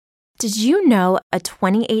Did you know a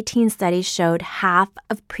 2018 study showed half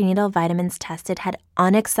of prenatal vitamins tested had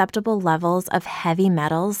unacceptable levels of heavy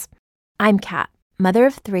metals? I'm Kat, mother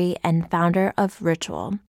of 3 and founder of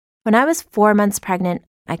Ritual. When I was 4 months pregnant,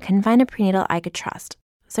 I couldn't find a prenatal I could trust,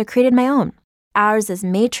 so I created my own. Ours is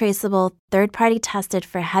made traceable, third-party tested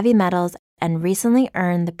for heavy metals, and recently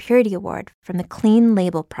earned the Purity Award from the Clean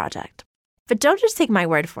Label Project. But don't just take my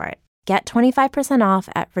word for it. Get 25% off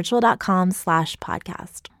at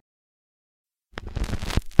ritual.com/podcast.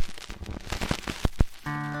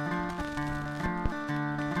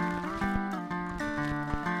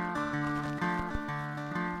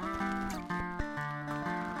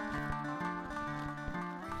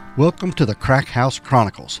 Welcome to the Crack House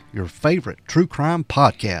Chronicles, your favorite true crime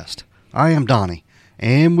podcast. I am Donnie,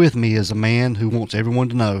 and with me is a man who wants everyone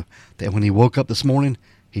to know that when he woke up this morning,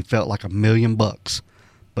 he felt like $1 million.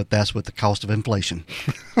 But that's with the cost of inflation.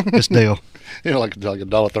 It's Dale. Yeah, like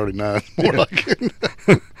 $1.39. More like it.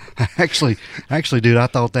 Actually, dude, I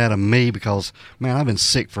thought that of me because, man, I've been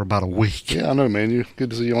sick for about a week. Yeah, I know, man. You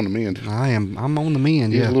good to see you on the mend. I'm on the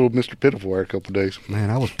mend, You yeah. was a little Mr. Pitiful there a couple of days. Man,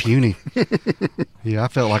 I was puny. Yeah, I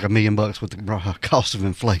felt like $1 million with the cost of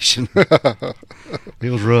inflation. It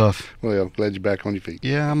was rough. Well, glad you're back on your feet.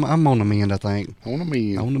 Yeah, I'm on the mend, I think. On the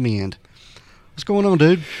mend. On the mend. What's going on,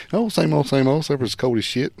 dude? Oh, same old, except for it's cold as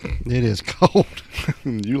shit. It is cold.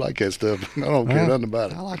 You like that stuff. I don't care nothing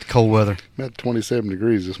about it. I like the cold weather. I'm at 27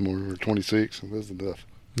 degrees this morning, or 26. That's enough.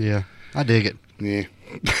 Yeah, I dig it. Yeah.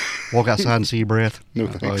 Walk outside and see your breath. No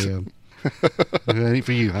thanks. Oh, yeah. That ain't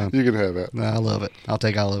for you, huh? You can have that. I love it. I'll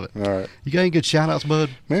take all of it. All right. You got any good shout-outs,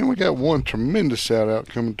 bud? Man, we got one tremendous shout-out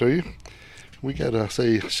coming to you. We got to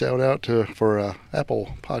say shout-out for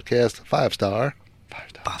Apple Podcast 5-star.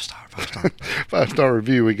 5-star. 5-star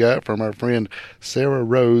review we got from our friend Sarah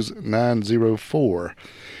Rose 904,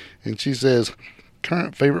 and she says,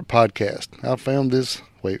 current favorite podcast. I found this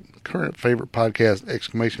current favorite podcast !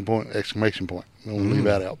 I'm gonna leave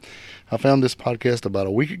that out. I found this podcast about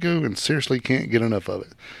a week ago and seriously can't get enough of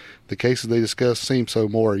it. The cases they discuss seem so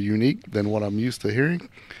more unique than what I'm used to hearing.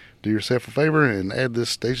 Do yourself a favor and add this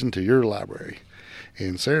station to your library.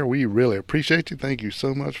 And Sarah, we really appreciate you. Thank you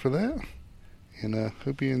so much for that. And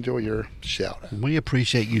hope you enjoy your shout-out. We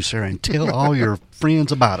appreciate you, sir, and tell all your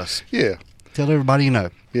friends about us. Yeah. Tell everybody you know.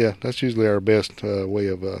 Yeah, that's usually our best way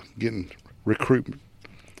of getting recruitment,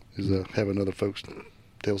 is having other folks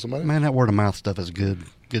tell somebody. Man, that word of mouth stuff is good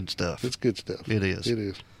stuff. It's good stuff. It is. It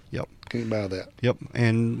is. Yep. Can't buy that. Yep.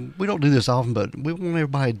 And we don't do this often, but we want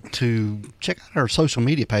everybody to check out our social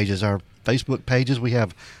media pages, our Facebook pages. We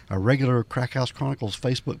have a regular Crack House Chronicles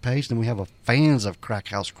Facebook page, and we have a Fans of Crack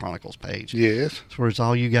House Chronicles page. Yes. It's where it's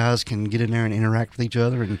all you guys can get in there and interact with each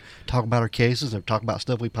other and talk about our cases and talk about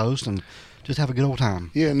stuff we post and just have a good old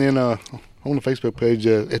time. Yeah, and then on the Facebook page,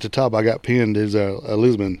 at the top I got pinned is a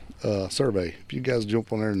Lisbon survey. If you guys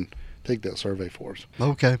jump on there and take that survey for us.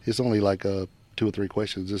 Okay. It's only like 2 or 3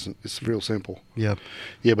 questions. It's real simple. Yeah.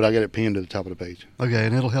 Yeah, but I got it pinned at the top of the page. Okay,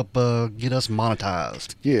 and it'll help get us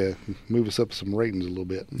monetized. Yeah, move us up some ratings a little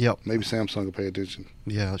bit. Yep. Maybe Samsung will pay attention.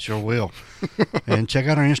 Yeah, it sure will. And check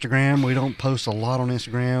out our Instagram. We don't post a lot on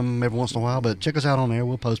Instagram every once in a while, but check us out on there.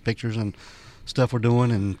 We'll post pictures and stuff we're doing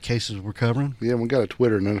and cases we're covering. Yeah, we got a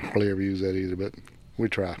Twitter, and I don't hardly ever use that either, but we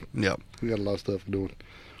try. Yep. We got a lot of stuff we're doing.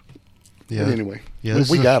 Yeah. But anyway, yeah,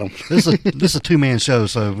 we got them. This is a 2-man show,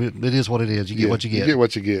 so it is what it is. You get what you get. You get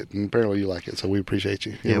what you get, and apparently you like it, so we appreciate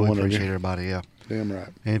you. Yeah, we appreciate everybody, yeah. Damn right.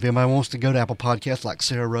 And if anybody wants to go to Apple Podcasts like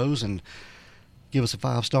Sarah Rose and give us a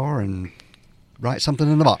 5-star and write something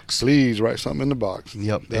in the box. Please write something in the box.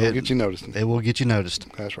 Yep. That'll get you noticed. It will get you noticed.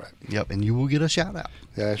 That's right. Yep, and you will get a shout-out.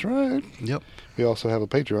 That's right. Yep. We also have a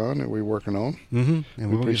Patreon that we're working on. Mm-hmm. And we're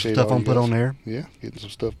going to get appreciate some stuff all you put guys. on there. Yeah, getting some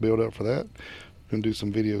stuff built up for that. Going to do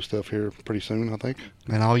some video stuff here pretty soon, I think.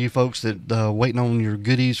 And all you folks that waiting on your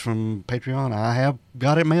goodies from Patreon, I have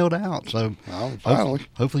got it mailed out. So finally.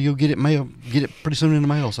 Hopefully you'll get it pretty soon in the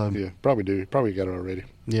mail. So Yeah, probably do. Probably got it already.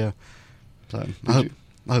 yeah. So I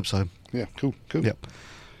hope so. Yeah, cool. Yep.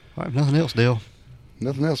 All right, nothing else, Dale.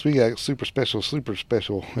 Nothing else. We got super special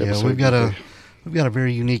episode. Yeah, we've got a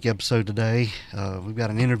very unique episode today. We've got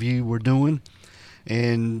an interview we're doing.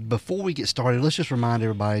 And before we get started, let's just remind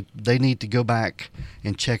everybody they need to go back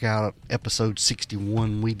and check out episode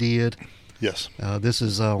 61 we did. Yes. This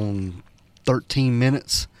is on 13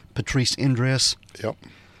 Minutes. Patrice Indress. Yep.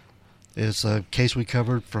 It's a case we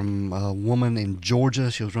covered from a woman in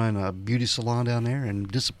Georgia. She was running a beauty salon down there and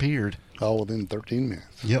disappeared. All within 13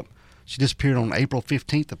 minutes. Yep. She disappeared on April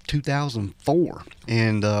 15th of 2004.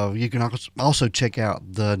 And you can also check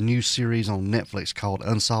out the new series on Netflix called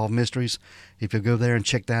Unsolved Mysteries. If you go there and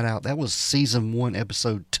check that out, that was season 1,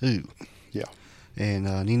 episode 2. Yeah.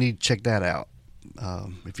 And you need to check that out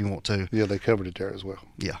if you want to. Yeah, they covered it there as well.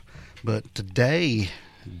 Yeah. But today,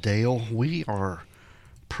 Dale, we are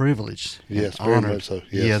privileged. Yes, and very honored. much so.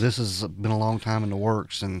 Yes. Yeah, this has been a long time in the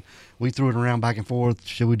works, and we threw it around back and forth.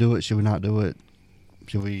 Should we do it? Should we not do it?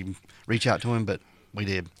 Should we reach out to him? But we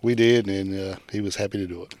did. We did, and he was happy to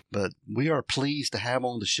do it. But we are pleased to have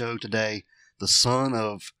on the show today the son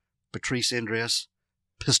of Patrice Endress,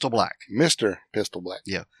 Pistol Black. Mr. Pistol Black.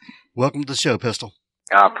 Yeah. Welcome to the show, Pistol.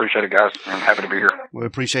 I appreciate it, guys. I'm happy to be here. We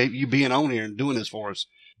appreciate you being on here and doing this for us.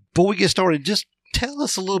 Before we get started, just tell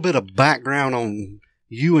us a little bit of background on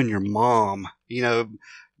you and your mom. You know,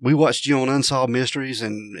 we watched you on Unsolved Mysteries,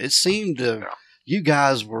 and it seemed you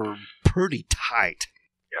guys were pretty tight.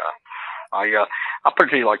 Yeah. I'll put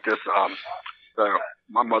it to you like this. So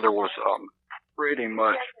my mother was pretty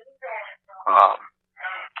much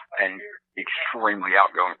an extremely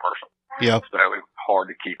outgoing person. Yeah. So it was hard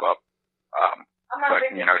to keep up.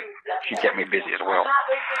 But, you know, she kept me busy as well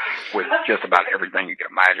with just about everything you can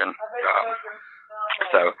imagine.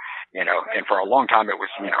 So, you know, and for a long time it was,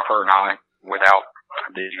 you know, her and I without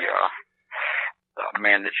the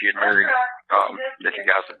man that she had married, that you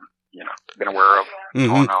guys had, you know, been aware of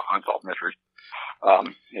on Unsolved Mysteries.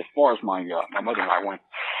 As far as my mother and I went,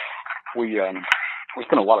 we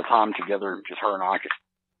spent a lot of time together, just her and I, because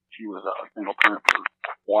she was a single parent for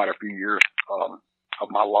quite a few years of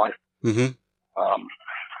my life. Mm-hmm.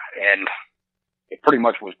 And it pretty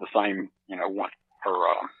much was the same, you know, once her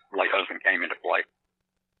late husband came into play,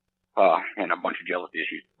 and a bunch of jealousy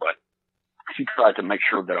issues. But she tried to make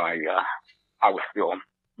sure that I was still,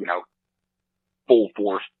 you know, full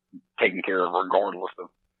force taken care of regardless of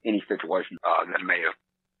any situation that may have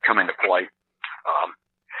come into play.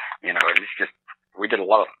 You know, it's just, we did a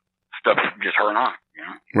lot of stuff, just her and I, you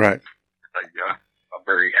know. Right. A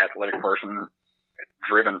very athletic person, a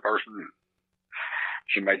driven person.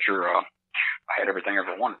 She made sure I had everything I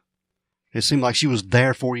ever wanted. It seemed like she was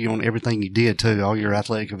there for you on everything you did, too, all your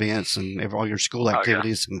athletic events and all your school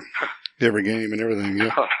activities. And every game and everything,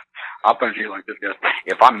 yeah. I'll put it to you like this, guys.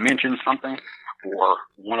 If I mention something, or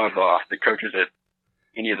one of the coaches at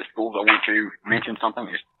any of the schools I went to mention something,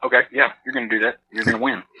 it's, okay, yeah, you're going to do that. You're going to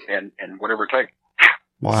win, and whatever it takes.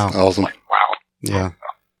 Wow. Awesome. Like, wow. Yeah.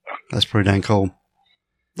 That's pretty dang cool.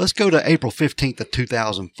 Let's go to April 15th of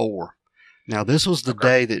 2004. Now, this was the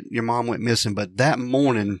day that your mom went missing, but that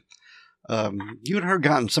morning, you and her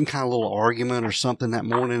got in some kind of little argument or something that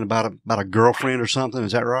morning about a girlfriend or something.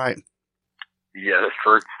 Is that right? Yeah, that's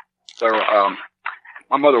true. So,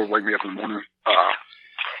 my mother would wake me up in the morning,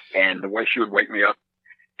 and the way she would wake me up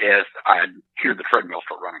is I'd hear the treadmill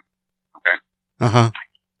start running. Okay. Uh-huh.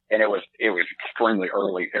 And it was extremely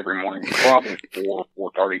early every morning, probably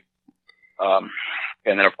 4:30.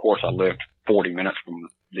 And then of course I lived 40 minutes from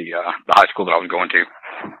the high school that I was going to.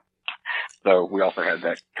 So we also had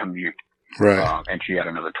that commute. Right. And she had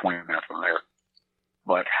another 20 minutes from there.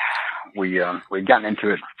 But we'd gotten into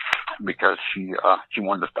it because she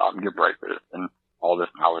wanted to stop and get breakfast and all this.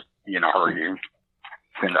 And I was, you know, hurrying,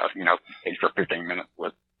 spend, you know, extra 15 minutes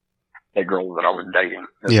with a girl that I was dating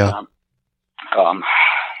at the time.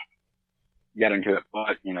 Got into it,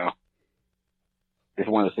 but, you know, it's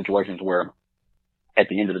one of the situations where at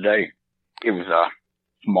the end of the day, it was a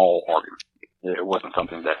small argument. It wasn't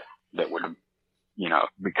something that would, you know,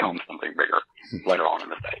 become something bigger later on in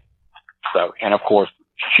the day. So, and of course,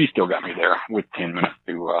 she still got me there with 10 minutes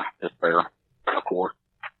to spare, of course,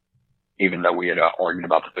 even though we had argued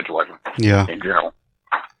about the situation in general.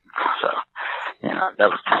 So, you know, that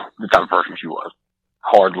was the type of person she was.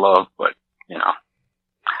 Hard love, but, you know,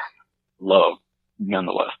 love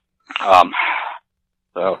nonetheless.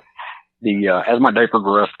 So as my day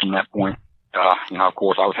progressed from that point, you know, of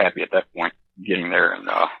course I was happy at that point getting there and,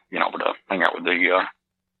 you know, able to hang out with the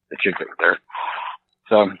chick that was there.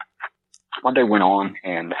 So my day went on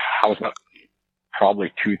and I was about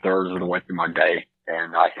probably 2/3 of the way through my day,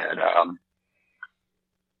 and I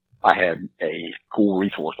had a school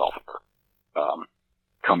resource officer,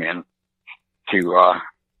 come in to a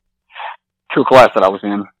class that I was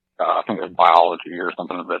in. I think it was biology or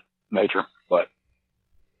something of that nature, but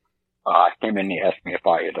I came in and he asked me if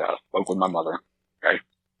I had spoke with my mother, okay,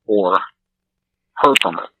 or heard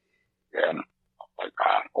from her, and like,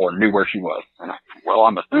 or knew where she was. And I said, well,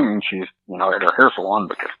 I'm assuming she's, you know, at her hair salon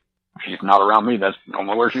because she's not around me. That's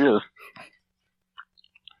normally where she is.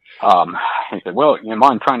 He said, well, you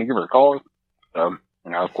mind trying to give her a call? So,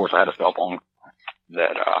 you know, of course I had a cell phone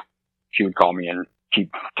that she would call me and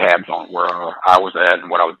keep tabs on where I was at and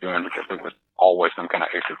what I was doing, because it was always some kind of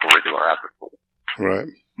extracurricular after school. Right.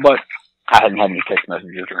 But I hadn't had any text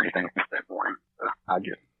messages or anything since that morning. So I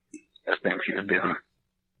just assumed she was busy.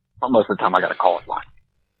 But most of the time I got a call at lunch.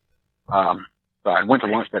 So I went to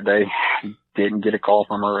lunch that day, didn't get a call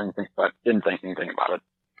from her or anything, but didn't think anything about it,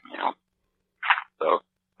 you know. So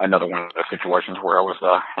another one of those situations where I was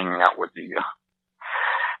hanging out with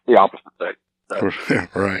the opposite sex. So,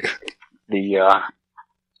 right. The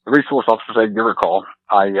resource officer said give her a call.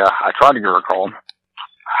 I tried to give her a call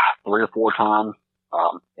 3 or 4 times,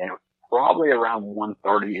 and it was probably around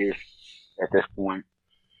 1:30-ish at this point,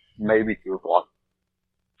 maybe 2 o'clock.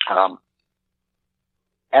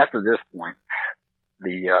 After this point,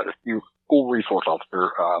 the school resource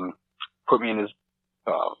officer put me in his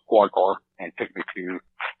squad car and took me to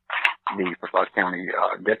the Forsyth County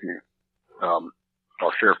deputy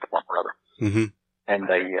or sheriff's department rather. Mm-hmm. And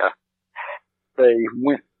they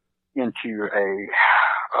went into a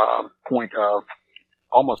point of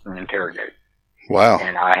almost an interrogation. Wow.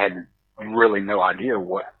 And I had really no idea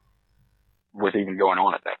what was even going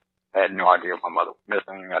on at that. I had no idea my mother was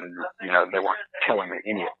missing. I didn't, they weren't telling me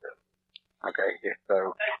any of this. Okay,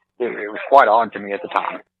 so it was quite odd to me at the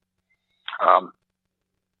time.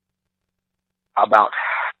 About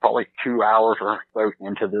probably 2 hours or so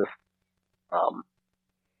into this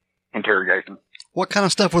interrogation. What kind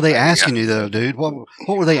of stuff were they asking you, though, dude? What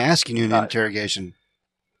were they asking you in the interrogation?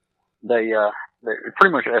 They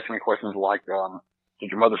pretty much asked me questions like, did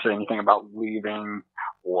your mother say anything about leaving,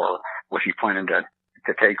 or was she planning to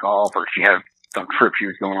take off, or did she have some trip she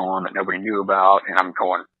was going on that nobody knew about? And I'm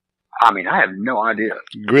going, I have no idea.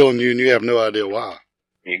 Grilling you, and you have no idea why.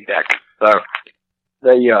 Exactly. So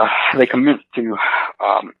they commenced to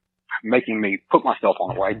making me put myself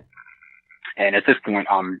on the way, and at this point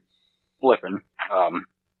I'm flipping.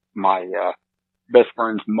 My best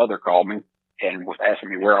friend's mother called me and was asking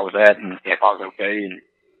me where I was at and if I was okay and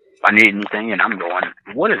if I needed anything, and I'm going,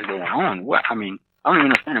 what is going on? What? I don't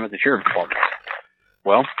even understand. I'm at the sheriff's department.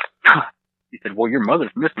 Well, he said, well, your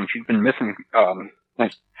mother's missing. She's been missing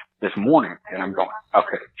since this morning. And I'm going,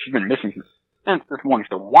 okay, she's been missing since this morning.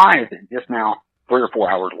 So why is it just now, 3 or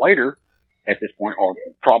 4 hours later, at this point, or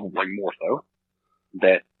probably more so,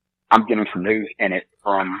 that I'm getting some news in it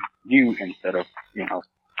from you instead of,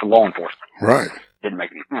 the law enforcement? Right. Didn't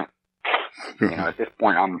make any sense. At this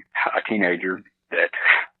point, I'm a teenager that,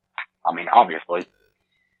 obviously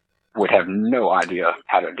would have no idea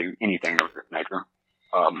how to do anything of this nature,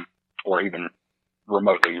 or even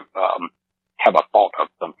remotely, have a thought of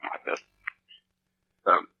something like this.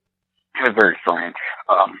 So, it was very strange.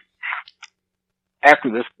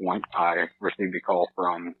 After this point, I received a call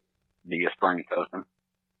from the estranged husband,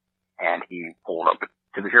 and he pulled up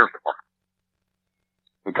to the sheriff's department.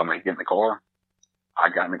 He told me to get in the car. I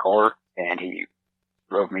got in the car, and he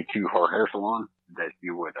drove me to her hair salon that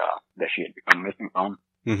she had become missing from.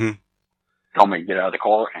 Mm-hmm. Told me to get out of the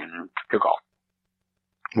car and took off.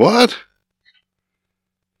 What?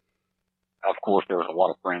 Of course, there was a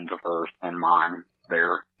lot of friends of hers and mine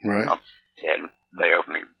there. Right. And they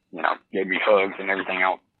opened me, gave me hugs and everything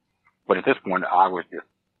else. But at this point, I was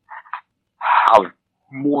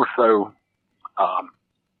more so,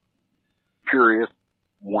 curious,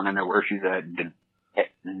 want to know where she's at.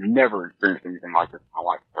 Had never experienced anything like this in my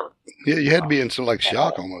life with her. Yeah, you had to be in some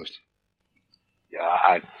shock almost. Yeah,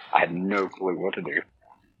 I had no clue what to do.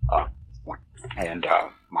 And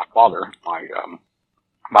my father, my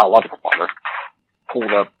biological father,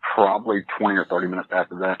 pulled up probably 20 or 30 minutes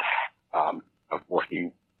after that. Of course,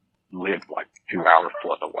 he lived 2 hours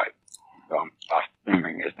plus away. So I'm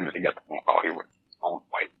assuming as soon as he got the phone call, he was on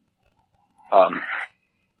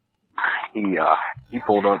his way. He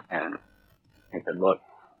pulled up and he said, look,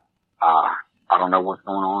 I don't know what's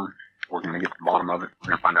going on. We're going to get to the bottom of it. We're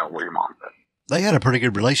going to find out where your mom's at. They had a pretty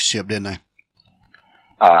good relationship, didn't they?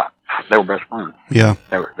 They were best friends. Yeah.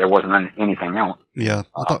 There wasn't anything else. Yeah.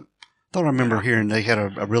 I thought I remember hearing they had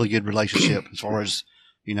a really good relationship as far as,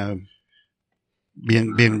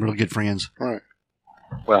 being really good friends. Right.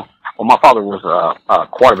 Well, my father was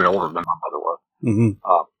quite a bit older than my mother was. Mm-hmm.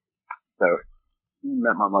 So he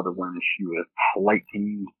met my mother when she was late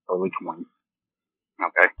teens, early 20s.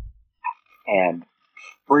 Okay. And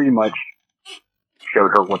pretty much showed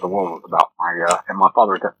her what the world was about. And my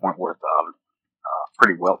father at that point was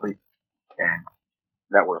pretty wealthy, and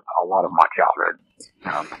that was a lot of my childhood.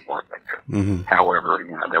 Mm-hmm. However,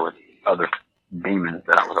 there was other demons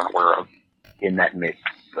that I was unaware of in that mix.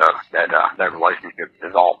 So that relationship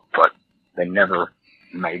dissolved, but they never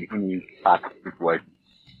made any type of situation.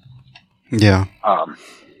 Yeah.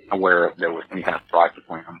 aware there was any kind of strife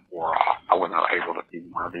between them, or I wasn't able to see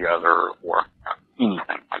one or the other, or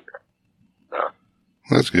anything like that. So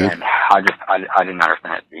That's good. And I didn't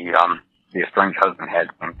understand it. The estranged husband had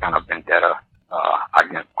some kind of vendetta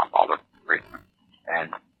against my father, and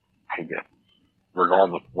he just,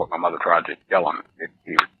 regardless of what my mother tried to tell him,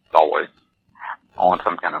 he was always on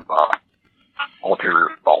some kind of ulterior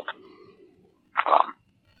fault.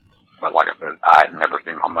 But like I said, I had never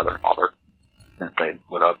seen my mother and father since they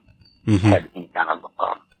split up, had any kind of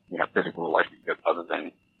physical relationship other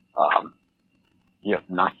than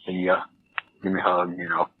nice to see you, give me a hug.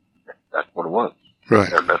 That's what it was. Right.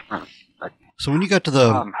 They're best friends. So when you got to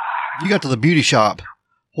the beauty shop,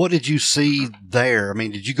 what did you see there? I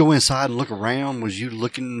mean, did you go inside and look around? Was you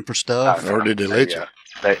looking for stuff? Or did they let you?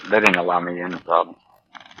 They didn't allow me in.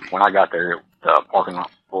 When I got there, the parking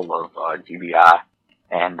lot was full of GBI,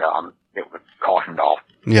 and it was cautioned off.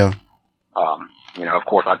 Yeah. Of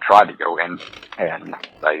course, I tried to go in, and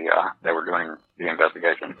they were doing the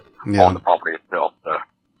investigation on the property itself, so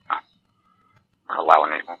not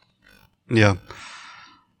allowing anyone. Yeah.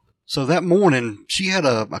 So that morning, she had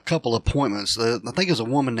a couple appointments. I think it was a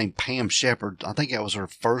woman named Pam Shepard. I think that was her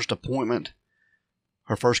first appointment,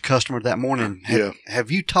 her first customer that morning.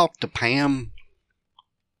 Have you talked to Pam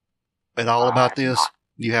at all about this?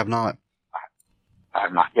 You have not? I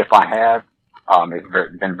have not. If I have,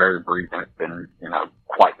 it's been very brief, and it's been,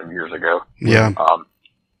 quite some years ago. Yeah.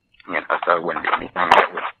 So it wouldn't be anything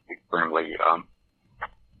that was extremely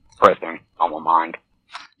pressing on my mind.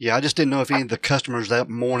 Yeah, I just didn't know if any of the customers that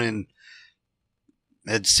morning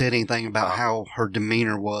had said anything about how her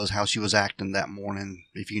demeanor was, how she was acting that morning,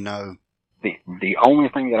 if you know. The only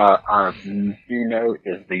thing that I do know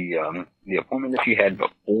is the appointment that she had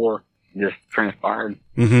before this transpired.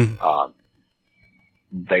 Mm-hmm.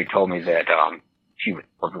 They told me that she was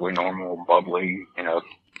perfectly normal, bubbly,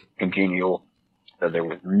 congenial. So there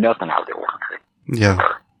was nothing out there ordinary. Yeah.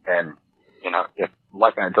 And if,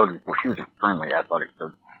 like I told you before, she was extremely athletic.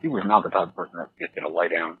 So she was not the type of person that's just going to lay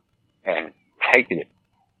down and take it,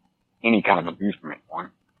 any kind of abuse from anyone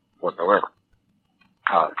whatsoever.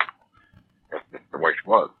 That's just the way she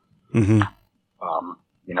was. Mm-hmm.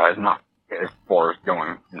 It's not as far as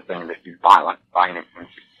going and saying that she's violent by any means.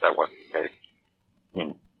 That wasn't the case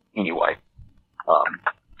in any way.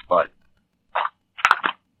 But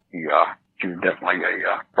she was definitely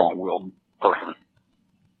a strong-willed person.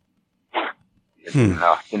 It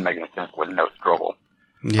didn't make any sense with no struggle.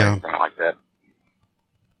 Yeah. Anything like that.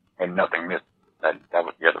 And nothing missed. That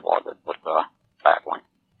was the other part that was baffling.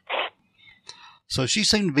 So she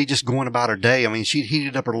seemed to be just going about her day. I mean, she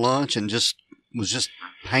heated up her lunch and was just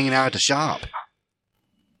hanging out at the shop.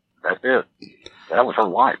 That's it. That was her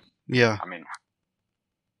life. Yeah. I mean,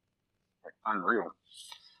 it's unreal.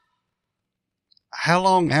 How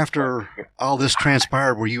long after all this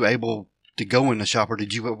transpired were you able to go in the shop, or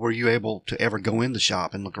were you able to ever go in the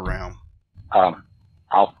shop and look around?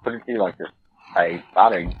 I'll put it to you like this.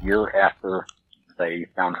 About a year after they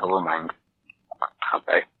found her remains,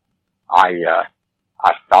 okay, I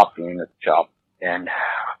stopped in at the shop and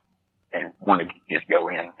wanted to just go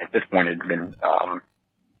in. At this point, it had been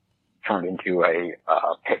turned into a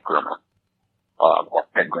pet groomer or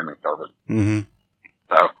pet grooming service. Mm-hmm.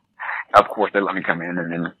 So, of course, they let me come in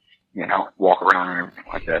and then, walk around and everything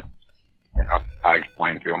like that. I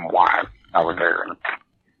explained to them why I was there and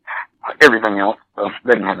everything else. So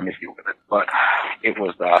they didn't have an issue with it, but it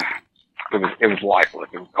was lifeless.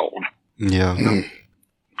 It was cold. Yeah.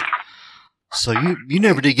 So you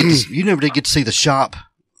never did get to see the shop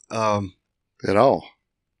at all.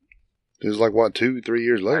 It was like 2-3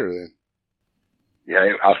 years later then.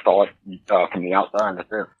 Yeah, I saw it from the outside.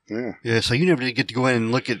 That's it. Yeah. Yeah. So you never did get to go in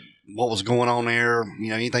and look at what was going on there.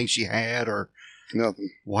 Anything she had or nothing.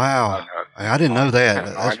 Wow, I didn't know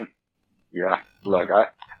that. Yeah. Look,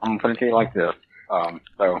 I'm going to tell you like this.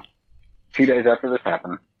 So 2 days after this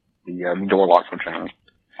happened, the door locks were changed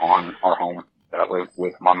on our home that I lived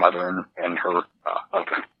with my mother and her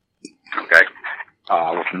husband. Okay.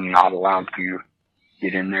 I was not allowed to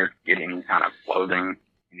get in there, get any kind of clothing,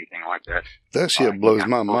 anything like that. That shit blows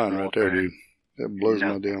my mind right there, dude. That blows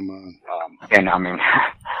my damn mind. And I mean,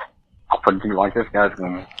 I'll put it to you like this, guys,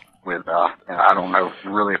 and I don't know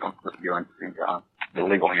really if I'm supposed to go into the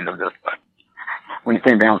legal end of this, but when it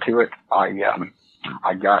came down to it,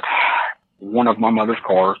 I got one of my mother's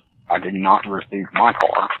cars. I did not receive my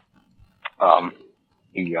car.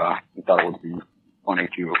 He thought it would be funny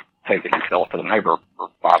to take it and sell it to the neighbor for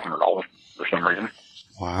 $500 for some reason.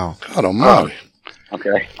 Wow. God almighty.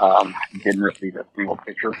 Okay. Didn't receive a single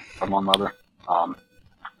picture of my mother.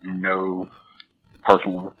 No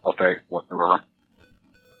personal effect whatsoever.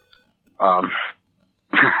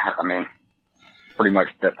 I mean, pretty much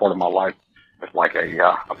that part of my life is like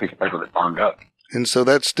a piece of paper that burned up. And so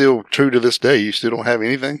that's still true to this day. You still don't have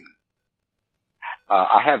anything?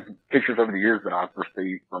 I have pictures over the years that I've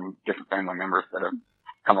received from different family members that have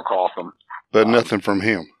come across them. But nothing from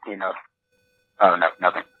him? You know, no,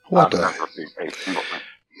 nothing. What I've never received a single thing.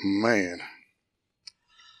 Man.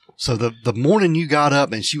 So the morning you got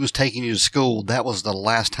up and she was taking you to school, that was the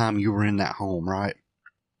last time you were in that home, right?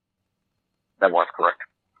 That was correct.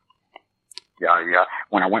 Yeah.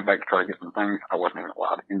 When I went back to try to get some things, I wasn't even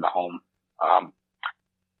allowed in the home.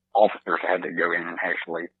 Officers had to go in and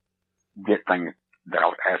actually get things that I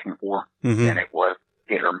was asking for, and it was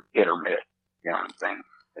hit or miss. You know what I'm saying?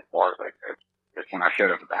 As far as like, just when I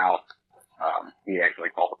showed up at the house, he actually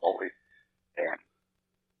called the police and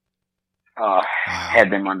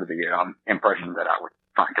had them under the impression that I was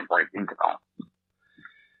trying to break into the home.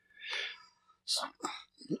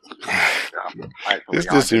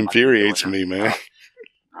 This infuriates me, man.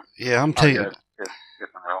 Yeah, I'm telling you,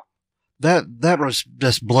 it's unreal. that was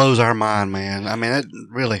just blows our mind, man. I mean, it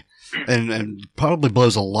really, and probably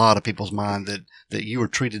blows a lot of people's mind that you were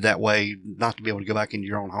treated that way, not to be able to go back into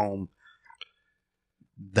your own home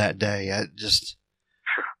that day. I just,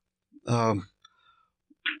 I'm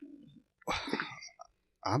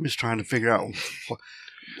just trying to figure out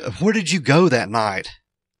where did you go that night?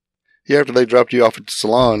 Yeah, after they dropped you off at the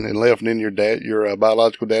salon and left, and then your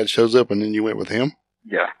biological dad shows up, and then you went with him?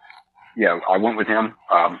 Yeah, I went with him,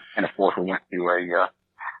 and of course we went to a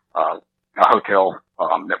hotel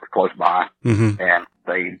that was close by, and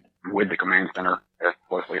they with the command center as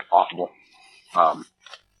closely as possible.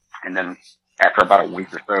 And then after about a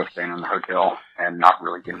week or so of staying in the hotel and not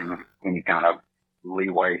really getting any kind of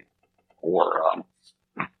leeway or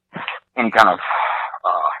any kind of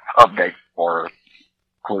update or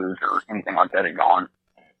clues or anything like that had gone,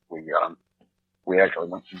 we actually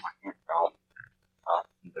went to my aunt's house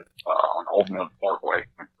on Old Mill Parkway,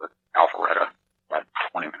 with Alpharetta, about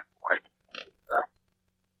 20 minutes away.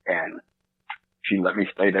 And she let me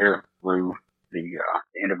stay there through the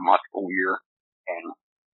end of my school year and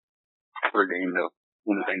through the end of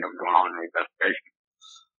anything that was going on in the investigation.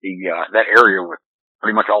 That area was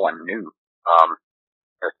pretty much all I knew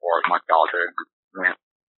as far as my childhood went.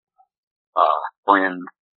 Friends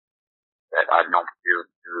that I'd known for years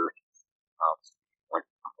and years.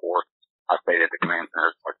 Of course, I stayed at the command center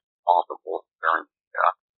as much as possible during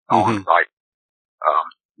on-site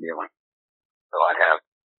dealing. So I'd have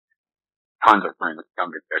tons of friends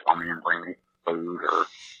come to check on me and bring me food or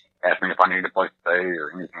ask me if I needed a place to stay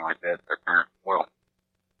or anything like that. Their parents as well.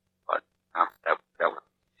 But that was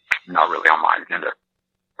not really on my agenda.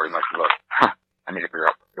 Pretty much was, I need to figure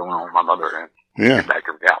out what's going on with my mother and get back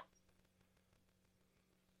to the house.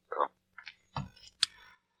 So.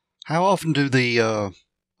 How often do the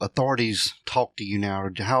authorities talk to you now,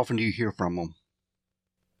 or how often do you hear from them?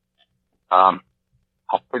 I'll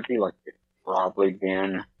pretty like it's probably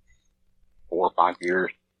been 4 or 5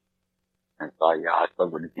 years since I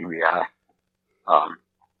spoke with the TBI.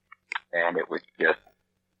 And it was just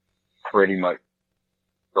pretty much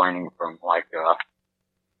explaining from like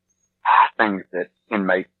things that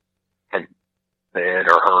inmates had said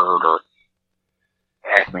or heard or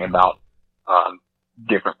asked me about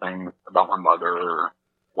different things about my mother or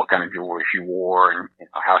what kind of jewelry she wore and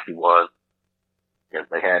how she was. Because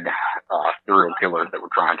they had serial killers that were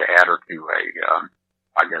trying to add her to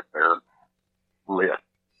I guess their list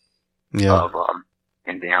of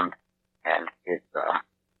condemned, and it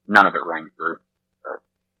none of it rang true.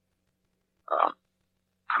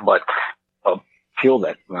 But till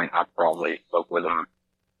that point, I probably spoke with them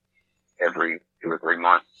every 2 or 3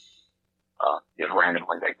 months. Just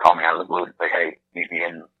randomly, they'd call me out of the blue and say, "Hey, meet me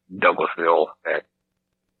in Douglasville at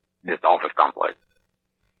this office complex."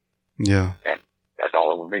 Yeah. And that's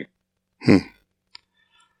all it would be.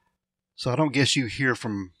 So I don't guess you hear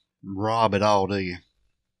from Rob at all, do you?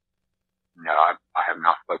 No, I have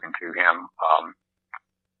not spoken to him.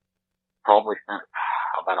 Probably since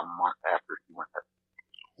about a month after he went there.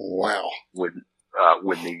 Wow. With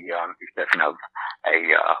the exception of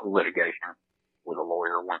a litigation with a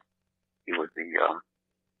lawyer when he was the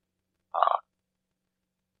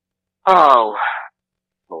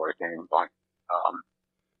Lord, I can't even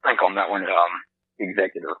think on that one,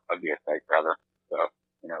 executive of the estate rather. So,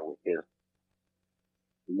 with his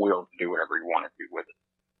will to do whatever he wanted to with it,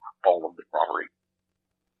 all of the property,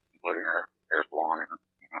 including her salon and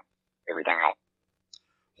everything else.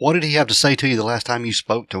 What did he have to say to you the last time you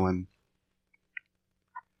spoke to him?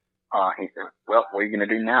 He said, "Well, what are you going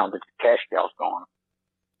to do now that your cash cow's gone?"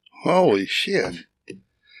 Holy shit.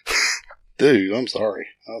 do. I'm sorry.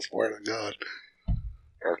 I swear to God.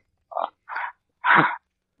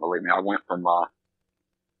 Believe me, I went from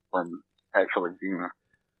actually being a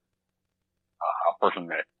person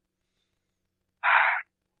that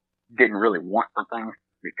didn't really want for things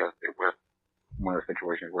because it was one of the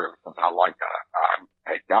situations where it was something I liked. I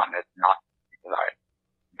had gotten it not because I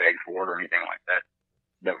begged for it or anything like that.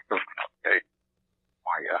 That was certainly not the case.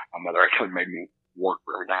 My mother actually made me work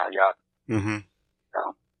for everything I got. Mm-hmm.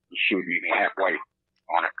 So she would meet me halfway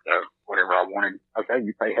on it. So whatever I wanted, okay,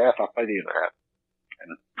 you pay half, I'll pay the other half.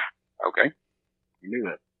 And okay, you do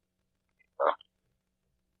that.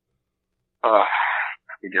 So,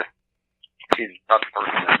 he's the type of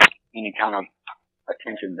person that any kind of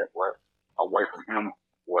attention that was away from him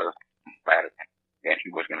was bad attention. And he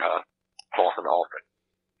was going to toss it off at,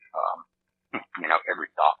 every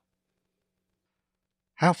stop.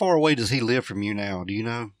 How far away does he live from you now? Do you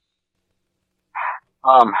know?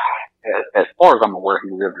 As far as I'm aware, he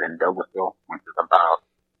lives in Douglasville, which is about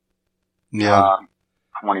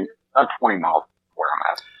 20 miles where I'm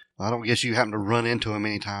at. I don't guess you happen to run into him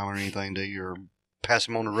anytime or anything, do you? Or pass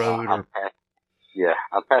him on the road? I've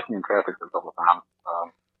passed him in traffic a couple of times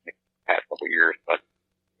the past couple of years, but,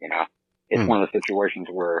 it's one of the situations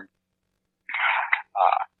where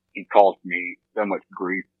he caused me so much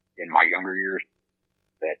grief in my younger years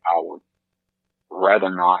that I would rather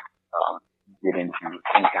not get into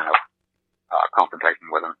any kind of confrontation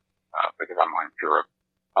with him because I'm unsure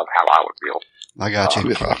of how I would feel. I got you.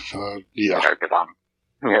 Because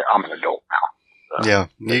I'm an adult now. So yeah,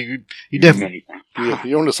 you definitely.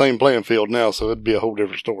 You're on the same playing field now, so it'd be a whole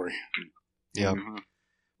different story. Yeah. Mm-hmm.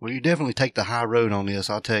 Well, you definitely take the high road on this.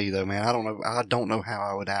 I'll tell you though, man. I don't know how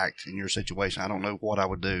I would act in your situation. I don't know what I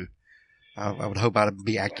would do. I would hope I'd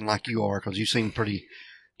be acting like you are, because you seem pretty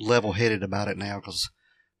level-headed about it now. Because,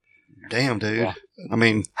 damn, dude. Yeah. I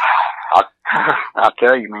mean, I'll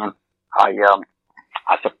tell you, man. I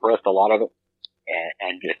suppressed a lot of it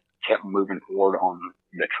and just kept moving forward on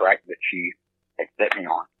the track that she had set me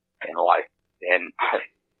on in life, and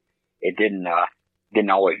it didn't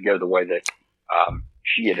always go the way that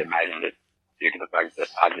she had imagined it, due to the fact that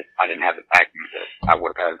I didn't have the backing that I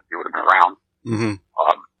would have had if she would have been around,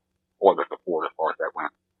 or the support as far as that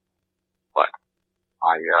went. But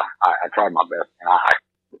I tried my best, and I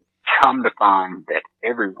come to find that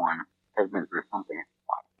everyone has been through something in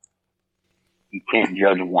life. You can't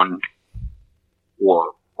judge one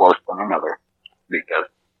or worse than another, because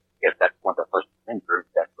if that's what the person's been through,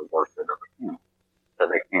 that's the worst they've ever seen. So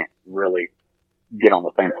they can't really get on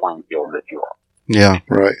the same playing field that you are. Yeah,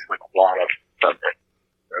 right. With a lot of subjects.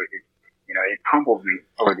 So it humbled me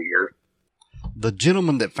over the years. The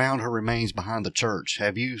gentleman that found her remains behind the church,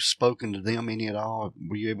 have you spoken to them any at all?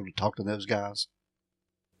 Were you able to talk to those guys?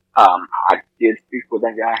 I did speak with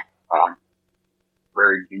that guy.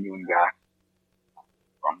 Very genuine guy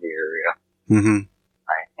from the area. Mm-hmm.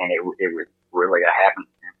 And it was really a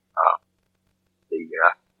happenstance. He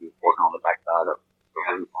was working on the backside of the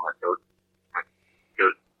roof on a church.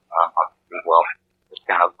 As well, it's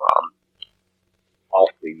kind of off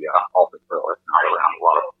the trail. It's not around a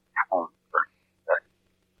lot of homes or anything.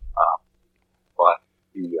 But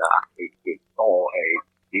he saw a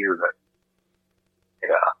deer that it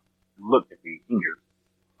looked to be injured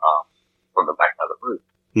from the backside of the roof.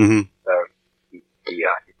 Mm-hmm. So he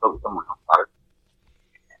spoke with someone else about it.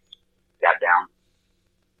 Got down,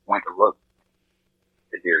 went to look.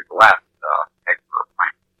 The deer collapsed next to her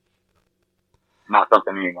plant. Not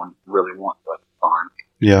something anyone really wants, but it's fine.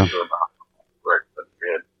 Yeah.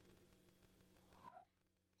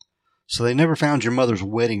 So they never found your mother's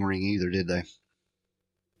wedding ring either, did they?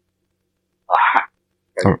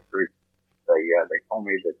 That's true. They told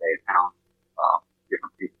me that they found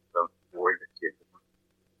different pieces of jewelry that she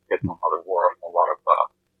had. My mother wore a lot of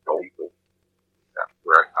gold. That's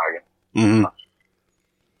where Italian. Mm-hmm. As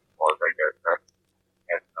far as they go,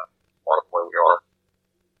 that's part of where we are.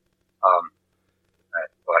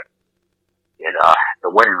 But the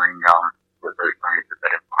wedding ring was very strange that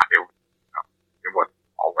they didn't find it. It wasn't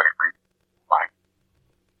all wedding ring.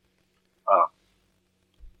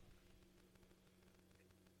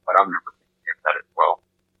 But I've never seen that as well.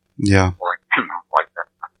 Yeah. Like that.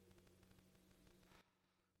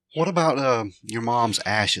 What about your mom's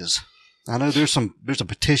ashes? I know there's a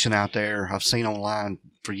petition out there I've seen online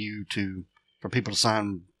for people to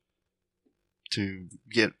sign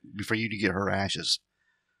for you to get her ashes.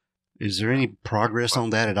 Is there any progress on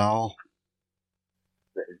that at all?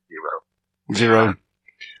 Zero.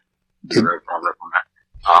 Zero progress on that.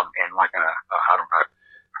 And like I don't know if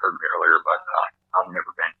you heard me earlier, but I've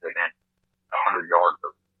never been within 100 yards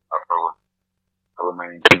of her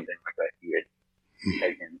remaining anything like that. He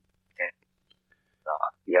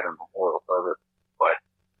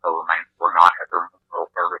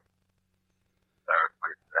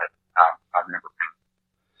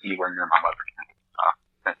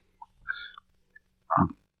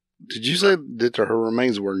did you say that her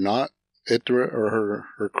remains were not at the, or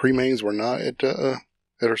her cremains were not at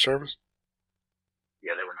her service?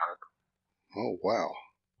 Yeah, they were not. Oh wow,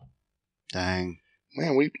 Dang.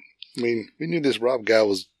 man, we knew this Rob guy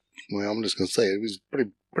was. Well, I'm just gonna say it was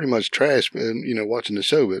pretty much trash. You know, watching the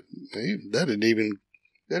show, but that didn't even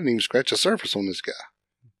scratch the surface on this guy.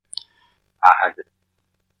 I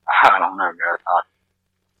don't know, guys.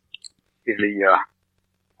 He's the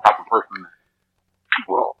type of person that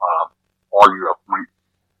will argue a point.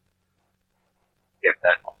 If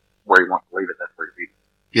that's where he wants to leave it, that's where he leaves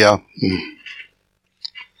it. Yeah.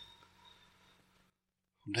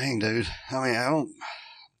 Dang, dude. I mean,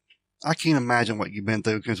 I can't imagine what you've been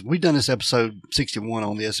through, because we done this episode 61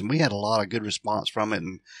 on this, and we had a lot of good response from it,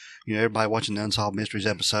 and you know, everybody watching the Unsolved Mysteries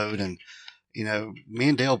episode, and you know, me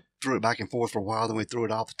and Dale threw it back and forth for a while, then we threw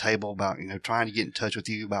it off the table about, you know, trying to get in touch with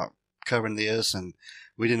you about covering this, and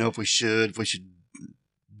we didn't know if we should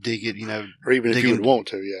dig it, you know, or even if you would want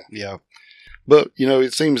to, yeah. But you know,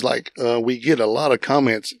 it seems like we get a lot of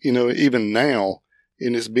comments, you know, even now,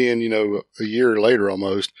 and it's being, you know, a year later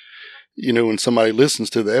almost. You know, when somebody listens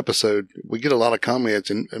to the episode, we get a lot of comments,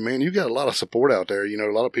 and man, you got a lot of support out there. You know,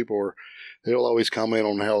 a lot of people they'll always comment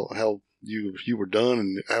on how you were done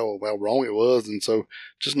and how wrong it was, and so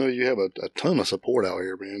just know you have a ton of support out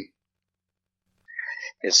here, man.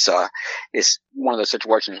 It's one of those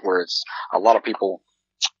situations where it's a lot of people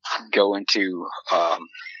go into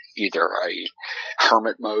either a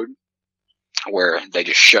hermit mode where they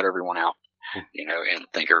just shut everyone out, you know, and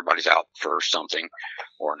think everybody's out for something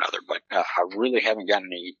or another. But I really haven't gotten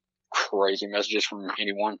any crazy messages from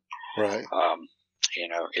anyone. Right. You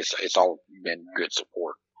know, it's all been good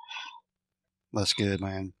support. That's good,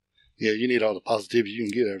 man. Yeah, you need all the positivity you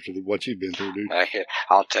can get after what you've been through, dude.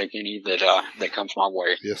 I'll take any that comes my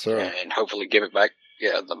way. Yes, sir. And hopefully give it back,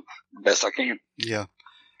 the best I can. Yeah.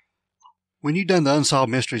 When you done the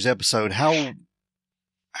Unsolved Mysteries episode, how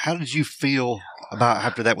did you feel about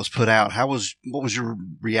after that was put out? What was your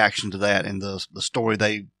reaction to that and the story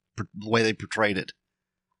the way they portrayed it?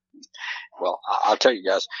 Well, I'll tell you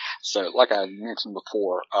guys. So, like I mentioned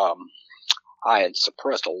before, I had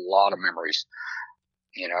suppressed a lot of memories.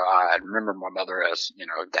 You know, I remember my mother as, you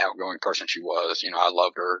know, the outgoing person she was. You know, I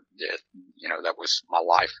loved her. You know, that was my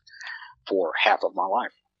life for half of my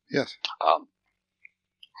life. Yes.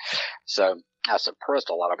 So I suppressed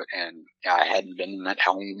a lot of it, and I hadn't been in that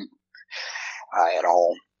home at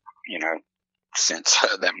all, you know, since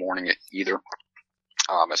that morning either,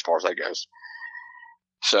 as far as that goes.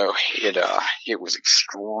 So it was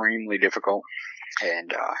extremely difficult,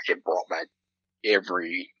 and it brought back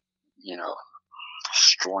every, you know,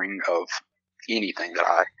 string of anything that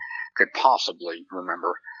I could possibly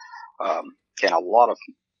remember. And a lot of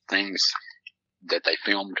things that they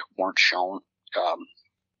filmed weren't shown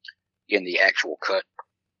in the actual cut.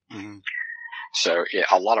 Mm-hmm. So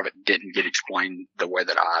a lot of it didn't get explained the way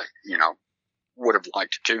that I, you know, would have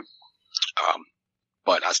liked it to.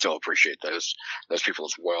 But I still appreciate those people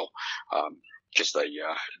as well. Just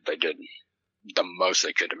they did the most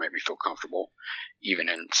they could to make me feel comfortable, even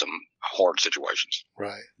in some hard situations.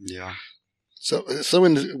 Right. Yeah. So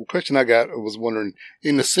in the question I got, I was wondering,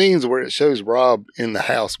 in the scenes where it shows Rob in the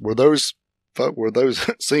house, were those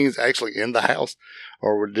scenes actually in the house,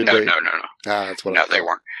 or did they? No. Ah, that's what. No, they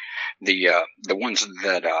weren't. The ones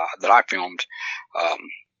that I filmed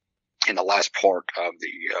in the last part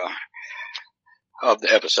of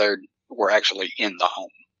the episode were actually in the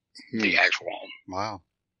home, the actual home. Wow.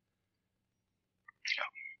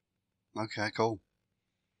 Yeah. Okay, cool.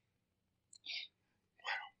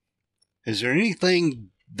 Is there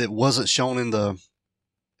anything that wasn't shown in the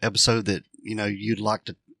episode that, you know, you'd like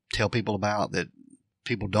to tell people about that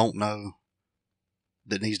people don't know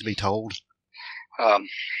that needs to be told?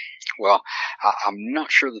 Well, I'm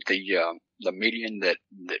not sure that the medium that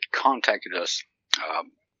contacted us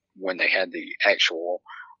when they had the actual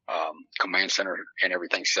command center and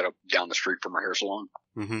everything set up down the street from our hair salon.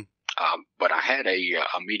 Mm-hmm. But I had a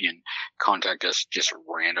medium contact us just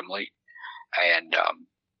randomly, and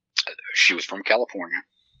she was from California.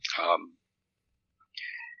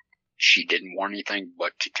 She didn't want anything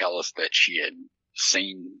but to tell us that she had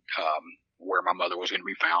seen where my mother was going to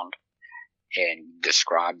be found, and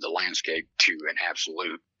described the landscape to an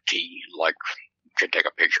absolute T, like could take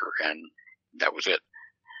a picture, and that was it.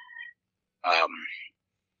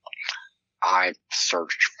 I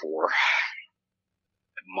searched for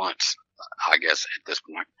months, I guess, at this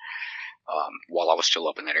point, while I was still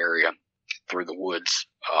up in that area, through the woods,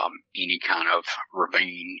 any kind of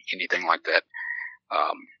ravine, anything like that,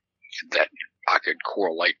 that I could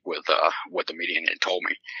correlate with what the medium had told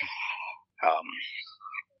me.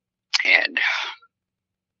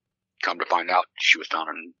 come to find out, she was found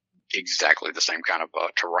in exactly the same kind of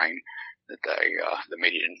terrain that the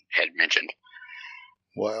media had mentioned.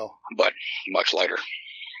 Wow. But much later.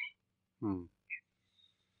 Hmm.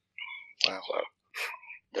 Wow. So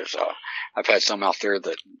there's I've had some out there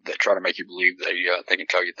that try to make you believe they can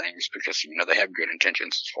tell you things because they have good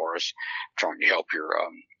intentions as far as trying to help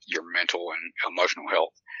your mental and emotional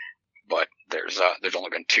health. But there's only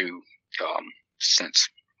been two since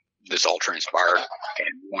this all transpired,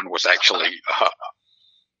 and one was actually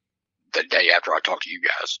the day after I talked to you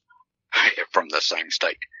guys from the same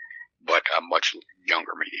state, but a much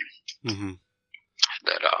younger medium. Mm-hmm.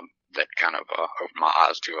 That kind of opened my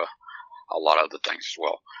eyes to a lot of other things as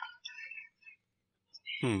well.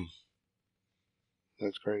 Hmm.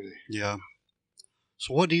 That's crazy. Yeah.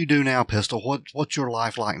 So what do you do now, Pistol? What's your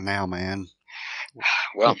life like now, man?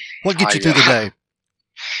 Well, what gets you through the day?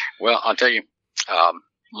 Well, I'll tell you,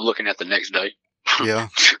 looking at the next day. Yeah.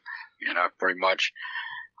 Pretty much.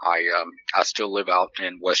 I still live out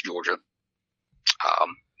in West Georgia.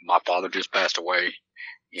 My father just passed away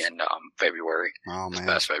in February. Oh, man. This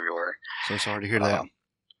past February. So sorry to hear that.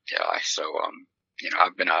 Yeah. So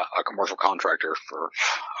I've been a commercial contractor for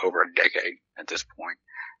over a decade at this point,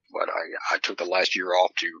 but I took the last year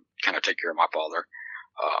off to kind of take care of my father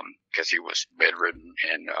because he was bedridden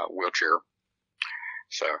and wheelchair.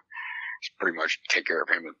 So pretty much take care of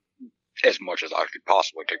him as much as I could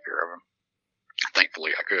possibly take care of him.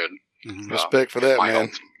 Thankfully, I could. Mm-hmm. Respect for that, man.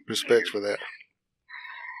 Health. Respect for that.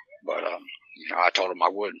 But I told him I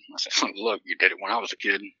would. I said, "Look, you did it when I was a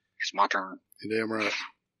kid. It's my turn." You're damn right.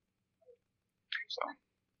 So,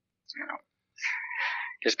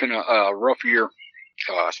 it's been a rough year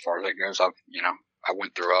as far as that goes. I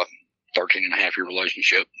went through a 13-and-a-half-year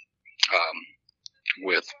relationship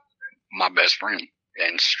with my best friend,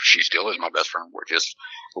 and she still is my best friend.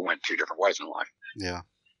 We went two different ways in life. Yeah.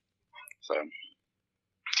 So,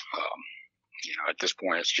 at this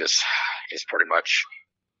point, it's pretty much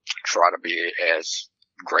try to be as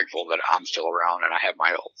grateful that I'm still around and I have my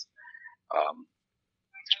health.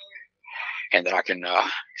 And that I can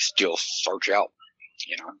still search out,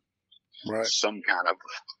 right, some kind of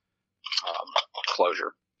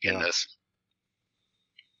closure in this.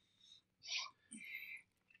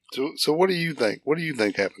 So what do you think? What do you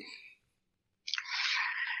think happened?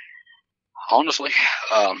 Honestly,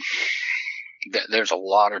 there's a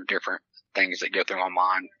lot of different things that go through my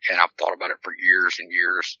mind, and I've thought about it for years and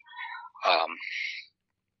years.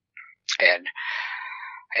 And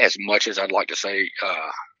as much as I'd like to say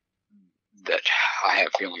that I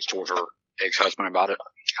have feelings towards her ex-husband about it,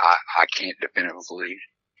 I can't definitively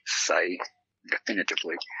say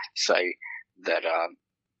that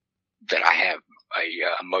I have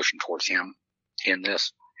a emotion towards him in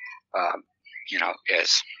this.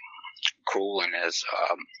 As cruel and as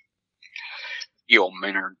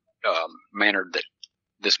ill-mannered that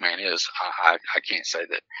this man is, I can't say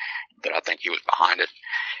that I think he was behind it,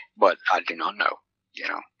 but I do not know.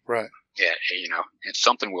 Right. Yeah, and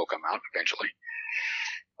something will come out eventually.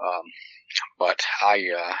 But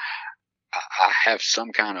I have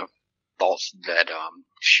some kind of thoughts that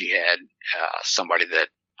she had somebody that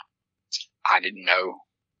I didn't know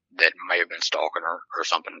that may have been stalking her or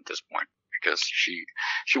something at this point, because she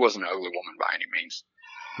wasn't an ugly woman by any means,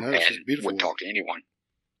 No, she's and beautiful. wouldn't talk to anyone.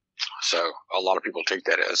 So a lot of people take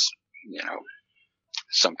that as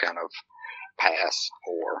some kind of pass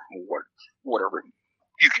or whatever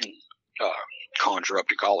you can conjure up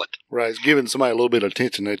to call it. Right, it's giving somebody a little bit of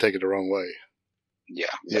attention. They take it the wrong way.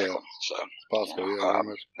 Yeah, exactly. So It's possible. Yeah, very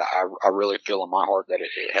much. I really feel in my heart that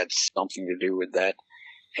it had something to do with that,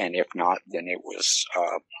 and if not, then it was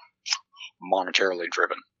monetarily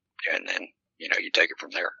driven, and then you take it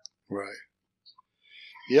from there. Right.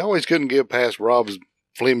 You always couldn't get past Rob's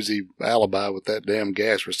flimsy alibi with that damn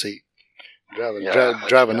gas receipt.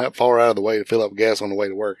 Driving that far out of the way to fill up gas on the way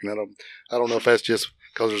to work, and I don't know if that's just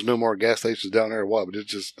because there's no more gas stations down there or what, but it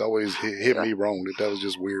just always hit me wrong. That was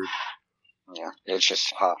just weird. Yeah, it's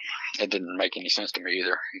just it didn't make any sense to me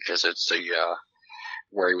either, because it's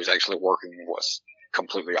where he was actually working was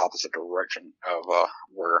completely opposite direction of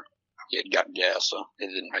where he had gotten gas, so it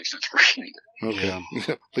didn't make sense for me either. Okay.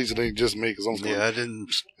 Yeah. At least it ain't just me, because I'm still. Yeah, that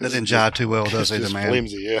didn't jive too well, does it, man?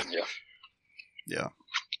 Flimsy, yeah. Yeah.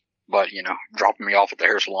 But dropping me off at the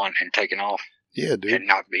hair salon and taking off, Yeah, dude. and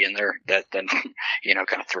not being there, that then kind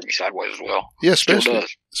of threw me sideways as well. Yeah, Still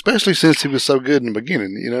does. especially since he was so good in the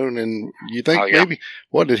beginning, and you think maybe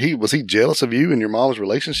was he jealous of you and your mom's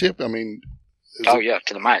relationship? I mean, yeah,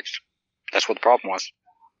 to the max. That's what the problem was.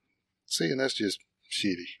 See, and that's just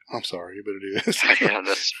shitty. I'm sorry, but it is. Yeah,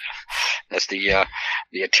 that's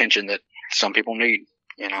the attention that some people need.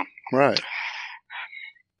 you know. Right.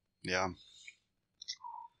 Yeah.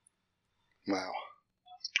 Wow.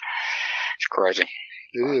 It's crazy.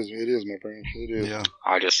 It is, my friend. It is. Yeah.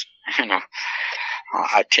 I just, you know,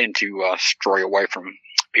 I tend to stray away from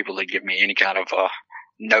people that give me any kind of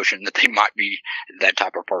notion that they might be that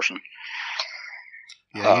type of person.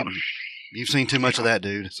 Yeah, you've seen too much of that,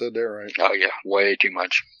 dude. Said that right. Oh, yeah, way too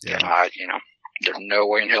much. Yeah. And you know, there's no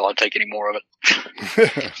way in hell I'd take any more of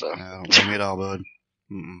it. So. No, don't me at all, bud.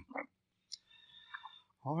 Mm-mm.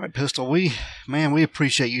 All right, Pistol. We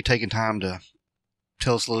appreciate you taking time to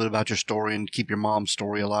tell us a little bit about your story and keep your mom's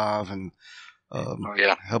story alive and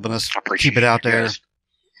helping us keep it out there. Guys.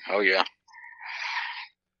 Oh, yeah.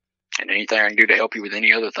 And anything I can do to help you with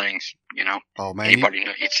any other things, you know. Oh, man. Anybody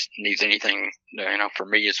needs anything, you know, for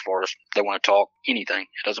me as far as they want to talk, anything.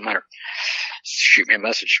 It doesn't matter. Shoot me a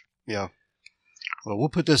message. Yeah. Well, we'll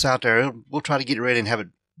put this out there. We'll try to get it ready and have it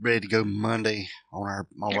ready to go Monday on our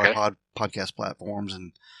podcast platforms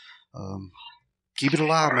and keep it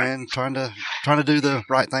alive, man. Trying to do the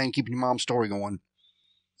right thing, keeping your mom's story going.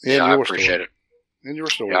 Yeah, I appreciate it. And your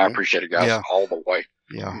story. Yeah, man. I appreciate it, guys, all the way.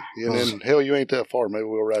 Yeah. And then, hell, you ain't that far. Maybe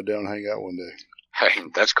we'll ride down and hang out one day. Hey,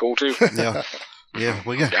 that's cool, too. Yeah. Yeah,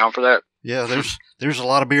 we got down for that. Yeah, there's a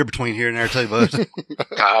lot of beer between here and there too, bud.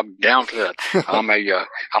 I'm down for that. I'm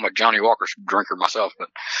a Johnny Walker drinker myself, but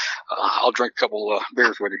I'll drink a couple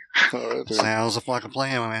beers with you. All right, sounds like a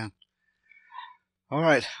plan, man. All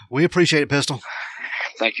right, we appreciate it, Pistol.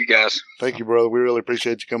 Thank you, guys. Thank you, brother. We really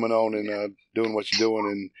appreciate you coming on and doing what you're doing,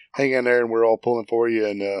 and hang in there. And we're all pulling for you,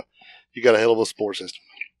 and you got a hell of a support system.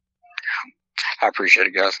 I appreciate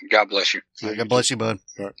it, guys. God bless you. God bless you, bud.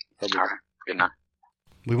 All right. All right. Good night.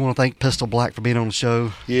 We want to thank Pistol Black for being on the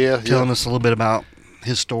show. Yeah. Telling us a little bit about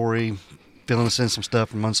his story, filling us in some stuff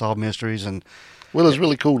from Unsolved Mysteries, and well, it's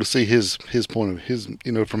really cool to see his point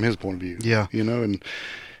of from his point of view. Yeah. You know, and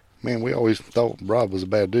man, we always thought Rob was a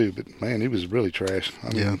bad dude, but man, he was really trash.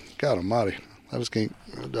 I mean, God Almighty, I just can't.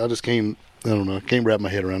 I don't know. Can't wrap my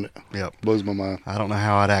head around it. Yep. Blows my mind. I don't know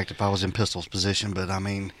how I'd act if I was in Pistol's position, but I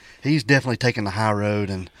mean, he's definitely taking the high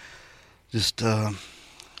road and just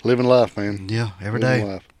living life, man. Yeah, every living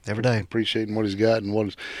day. Life. Every day. Appreciating what he's got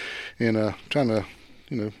and trying to,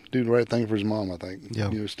 do the right thing for his mom, I think. Yeah.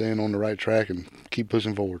 Staying on the right track and keep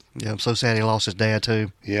pushing forward. Yeah, I'm so sad he lost his dad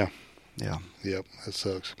too. Yeah. Yeah. Yep, that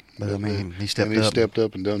sucks. But I mean, he stepped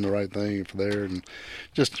up and done the right thing for there, and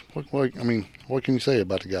just what can you say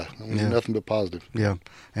about the guy? I mean, nothing but positive. Yeah,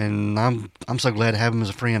 and I'm so glad to have him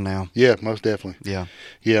as a friend now. Yeah, most definitely. Yeah,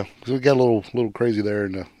 yeah. So we got a little crazy there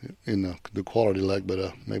in the quality leg,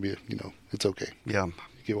 but maybe it's okay. Yeah, you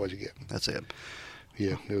get what you get. That's it.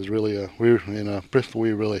 Yeah, it was really Bristol.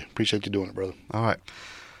 We really appreciate you doing it, brother. All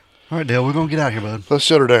right, Dale. We're gonna get out of here, bud. Let's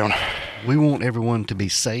shut her down. We want everyone to be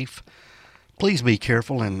safe. Please be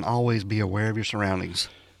careful and always be aware of your surroundings.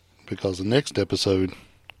 Because the next episode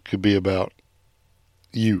could be about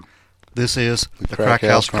you. This is the Crack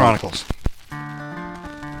House Chronicles.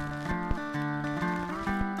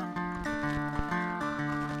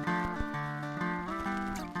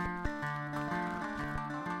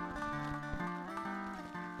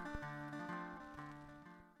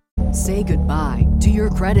 Say goodbye to your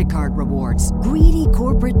credit card rewards. Greedy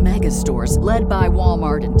corporate mega stores, led by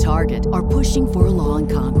Walmart and Target, are pushing for a law in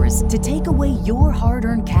Congress to take away your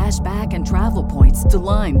hard-earned cash back and travel points to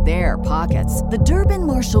line their pockets. The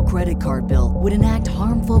Durbin-Marshall credit card bill would enact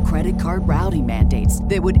harmful credit card routing mandates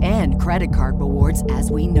that would end credit card rewards as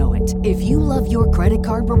we know it. If you love your credit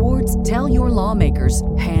card rewards, tell your lawmakers,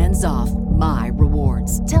 hands off my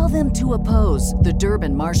rewards. Tell them to oppose the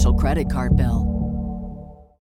Durbin-Marshall credit card bill.